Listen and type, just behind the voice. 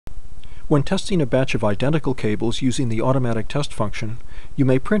When testing a batch of identical cables using the automatic test function, you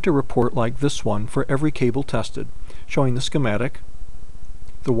may print a report like this one for every cable tested, showing the schematic,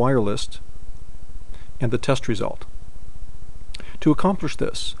 the wire list, and the test result. To accomplish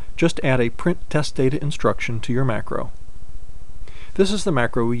this, just add a print test data instruction to your macro. This is the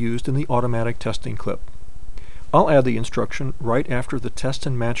macro we used in the automatic testing clip. I'll add the instruction right after the test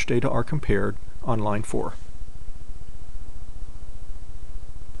and match data are compared on line 4.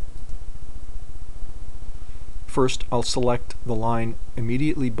 First, I'll select the line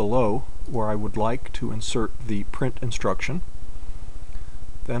immediately below where I would like to insert the print instruction.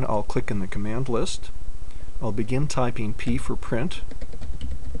 Then I'll click in the command list. I'll begin typing P for print,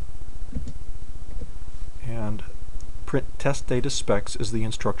 and print test data specs is the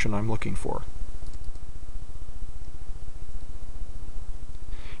instruction I'm looking for.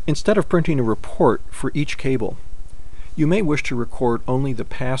 Instead of printing a report for each cable, you may wish to record only the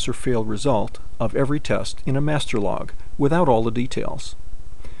pass or fail result of every test in a master log without all the details.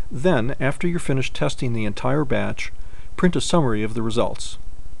 Then, after you're finished testing the entire batch, print a summary of the results.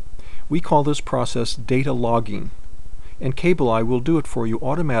 We call this process data logging, and CableEye will do it for you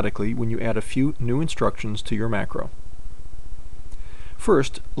automatically when you add a few new instructions to your macro.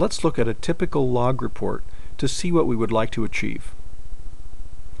 First, let's look at a typical log report to see what we would like to achieve.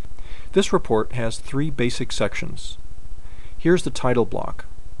 This report has 3 basic sections. Here's the title block,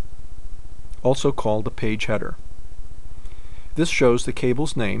 also called the page header. This shows the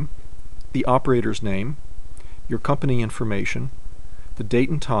cable's name, the operator's name, your company information, the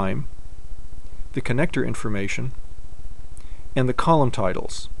date and time, the connector information, and the column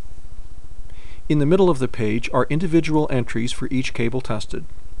titles. In the middle of the page are individual entries for each cable tested.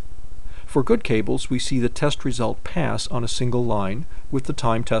 For good cables, we see the test result pass on a single line with the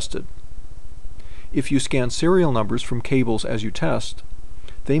time tested. If you scan serial numbers from cables as you test,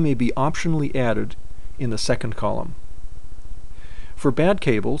 they may be optionally added in the second column. For bad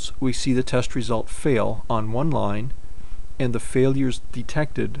cables, we see the test result fail on one line and the failures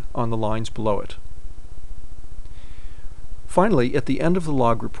detected on the lines below it. Finally, at the end of the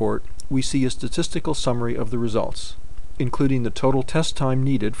log report, we see a statistical summary of the results, including the total test time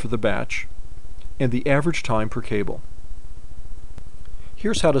needed for the batch and the average time per cable.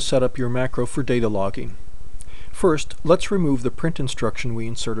 Here's how to set up your macro for data logging. First, let's remove the print instruction we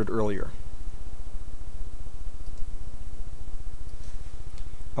inserted earlier.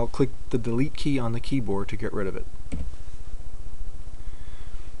 I'll click the delete key on the keyboard to get rid of it.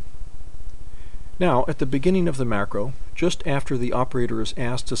 Now, at the beginning of the macro, just after the operator is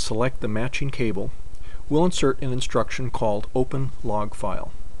asked to select the matching cable, we'll insert an instruction called Open Log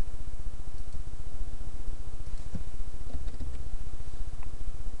File.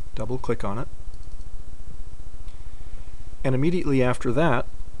 Double-click on it, and immediately after that,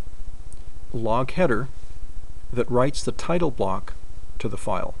 a log header that writes the title block to the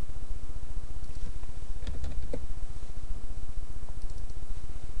file.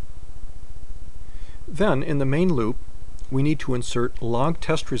 Then, in the main loop, we need to insert log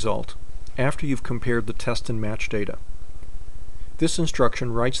test result after you've compared the test and match data. This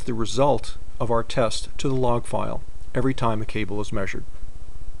instruction writes the result of our test to the log file every time a cable is measured.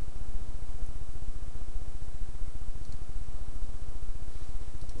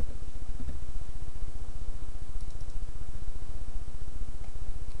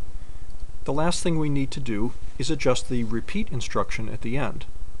 The last thing we need to do is adjust the repeat instruction at the end.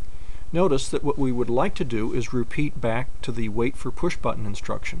 Notice that what we would like to do is repeat back to the wait for push button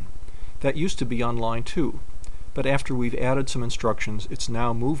instruction. That used to be on line 2, but after we've added some instructions, it's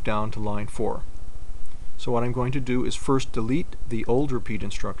now moved down to line 4. So what I'm going to do is first delete the old repeat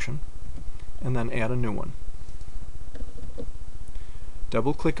instruction and then add a new one.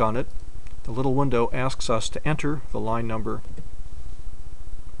 Double click on it. The little window asks us to enter the line number,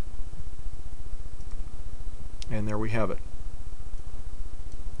 and there we have it.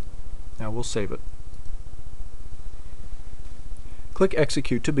 Now we'll save it. Click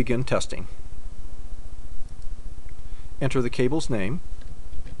Execute to begin testing. Enter the cable's name.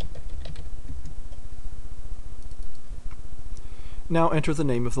 Now enter the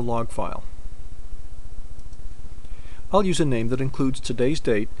name of the log file. I'll use a name that includes today's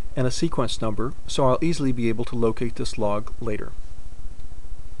date and a sequence number, so I'll easily be able to locate this log later.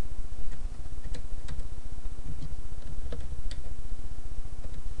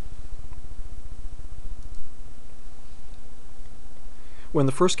 When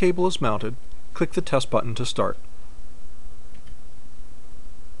the first cable is mounted, click the test button to start.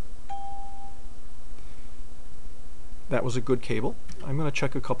 That was a good cable. I'm going to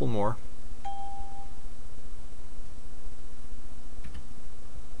check a couple more.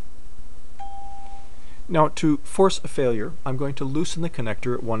 Now, to force a failure, I'm going to loosen the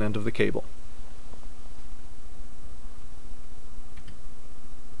connector at one end of the cable.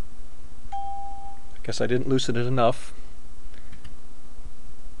 I guess I didn't loosen it enough.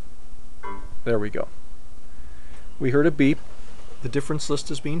 There we go. We heard a beep. The difference list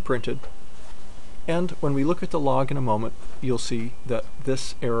is being printed. And when we look at the log in a moment, you'll see that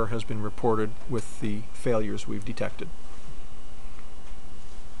this error has been reported with the failures we've detected.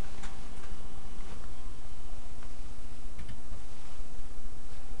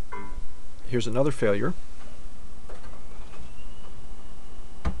 Here's another failure.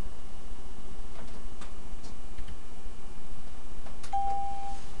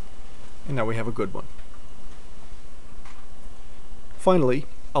 And now we have a good one. Finally,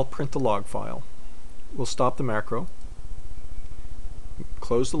 I'll print the log file. We'll stop the macro,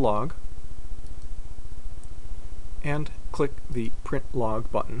 close the log, and click the Print Log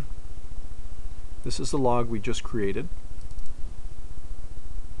button. This is the log we just created,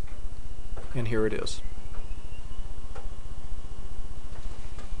 and here it is.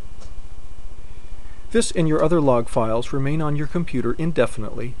 This and your other log files remain on your computer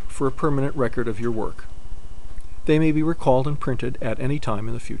indefinitely for a permanent record of your work. They may be recalled and printed at any time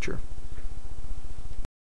in the future.